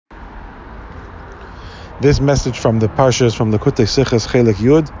This message from the Parshas from the Likutei Sichos Chelik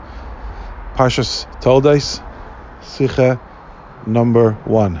Yud, Parshas Toldos, Sicha number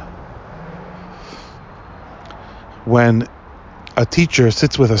 1. When a teacher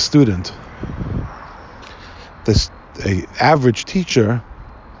sits with a student, an average teacher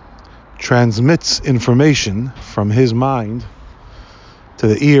transmits information from his mind to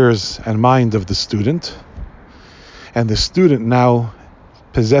the ears and mind of the student, and the student now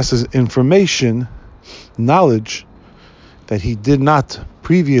possesses information, knowledge that he did not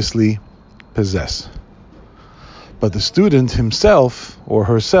previously possess. But the student himself or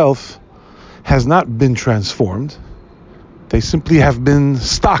herself has not been transformed. They simply have been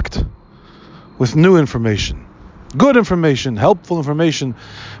stocked with new information, good information, helpful information,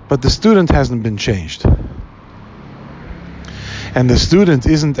 but the student hasn't been changed. And the student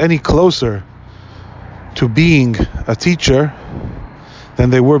isn't any closer to being a teacher than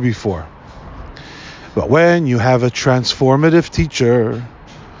they were before. But when you have a transformative teacher,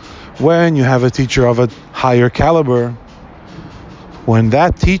 when you have a teacher of a higher caliber, when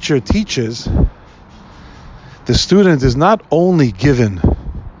that teacher teaches, the student is not only given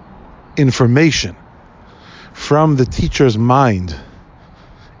information from the teacher's mind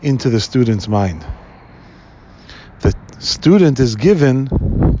into the student's mind. The student is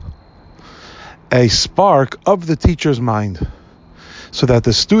given a spark of the teacher's mind so that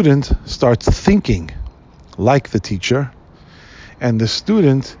the student starts thinking like the teacher, and the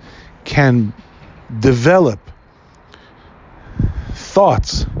student can develop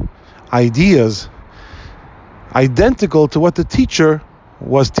thoughts, ideas identical to what the teacher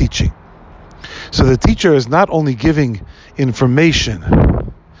was teaching. So the teacher is not only giving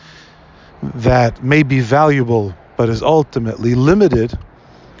information that may be valuable but is ultimately limited,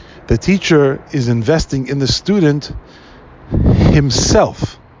 the teacher is investing in the student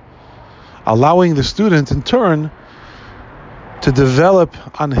himself, allowing the student in turn to develop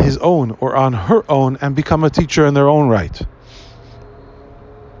on his own or on her own and become a teacher in their own right.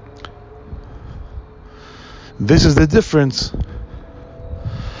 This is the difference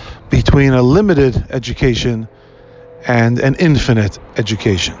between a limited education and an infinite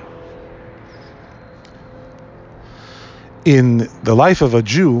education. In the life of a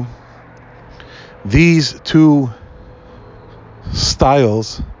Jew, these two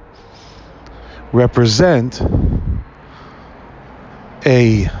styles represent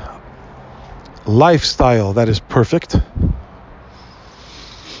a lifestyle that is perfect,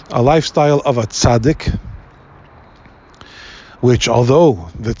 a lifestyle of a tzaddik, which although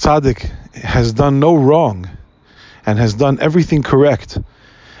the tzaddik has done no wrong and has done everything correct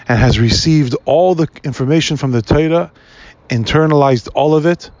and has received all the information from the Torah, internalized all of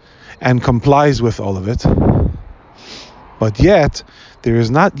it, and complies with all of it, but yet there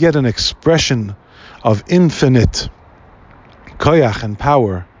is not yet an expression of infinite koyach and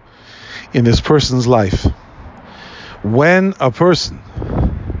power in this person's life. When a person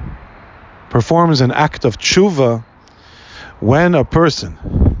performs an act of tshuva, when a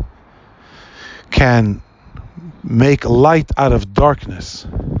person can make light out of darkness,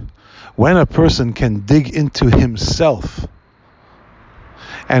 when a person can dig into himself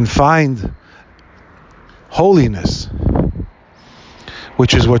and find holiness,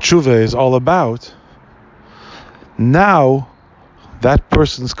 which is what tshuva is all about, now that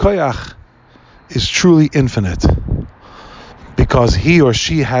person's koyach is truly infinite, because he or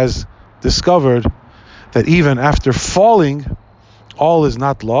she has discovered that even after falling, all is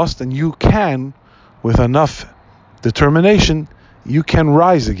not lost, and you can, with enough determination, you can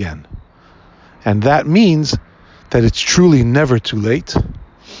rise again. And that means that it's truly never too late,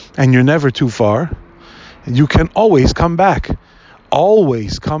 and you're never too far, and you can always come back.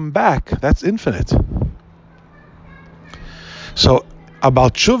 Always come back. That's infinite. So,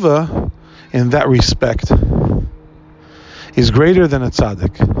 about tshuva, in that respect, is greater than a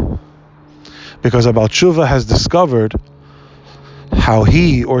tzaddik, because about tshuva has discovered how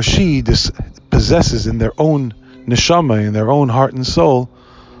he or she possesses in their own neshama, in their own heart and soul,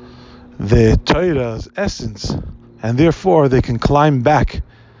 the Torah's essence, and therefore they can climb back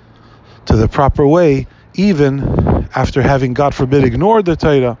to the proper way even after having, God forbid, ignored the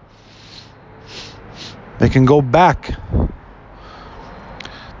Torah. They can go back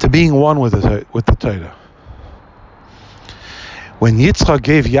to being one with the Torah. When Yitzchak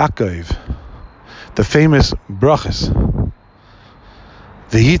gave Yaakov the famous brachas,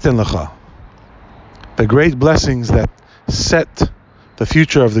 v'yiten lecha, the great blessings that set the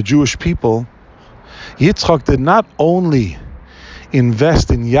future of the Jewish people, Yitzchak did not only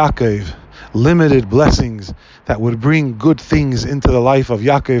invest in Yaakov limited blessings that would bring good things into the life of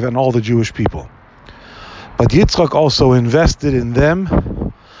Yaakov and all the Jewish people, But Yitzchak also invested in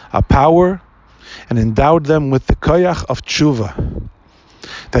them a power and endowed them with the koyach of tshuva,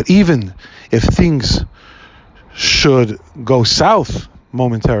 that even if things should go south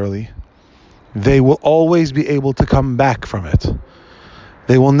momentarily, they will always be able to come back from it.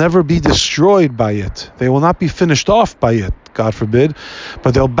 They will never be destroyed by it. They will not be finished off by it, God forbid,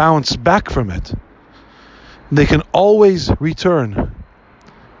 but they'll bounce back from it. They can always return.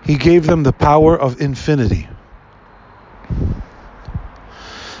 He gave them the power of infinity.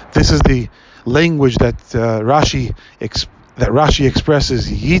 This is the language that Rashi expresses,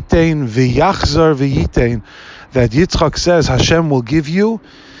 Yitain v'yachzar v'yitain, that Yitzchak says Hashem will give you,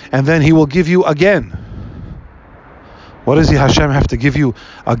 and then He will give you again. What does Hashem have to give you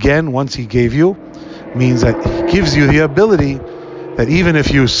again once He gave you? Means that He gives you the ability that even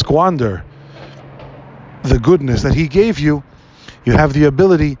if you squander the goodness that He gave you, you have the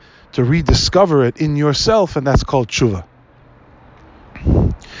ability to rediscover it in yourself, and that's called tshuva.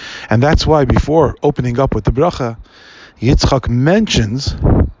 And that's why before opening up with the bracha, Yitzchak mentions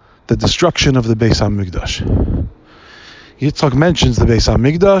the destruction of the Beis HaMikdash. Yitzchak mentions the Beis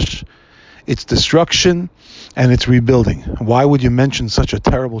HaMikdash, its destruction, and its rebuilding. Why would you mention such a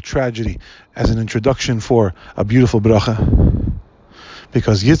terrible tragedy as an introduction for a beautiful bracha?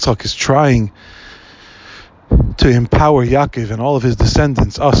 Because Yitzchak is trying to empower Yaakov and all of his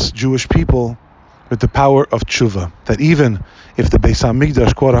descendants, us Jewish people, with the power of tshuva. That even if the Beis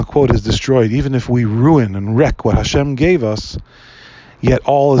HaMikdash, quote unquote, is destroyed, even if we ruin and wreck what Hashem gave us, yet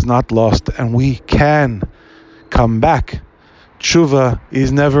all is not lost, and we can come back. Tshuva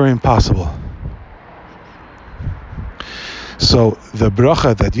is never impossible. So the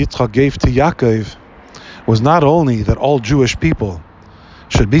bracha that Yitzchak gave to Yaakov was not only that all Jewish people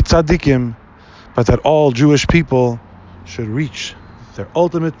should be tzaddikim, but that all Jewish people should reach their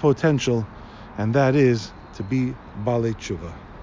ultimate potential, and that is to be Balei Tshuva.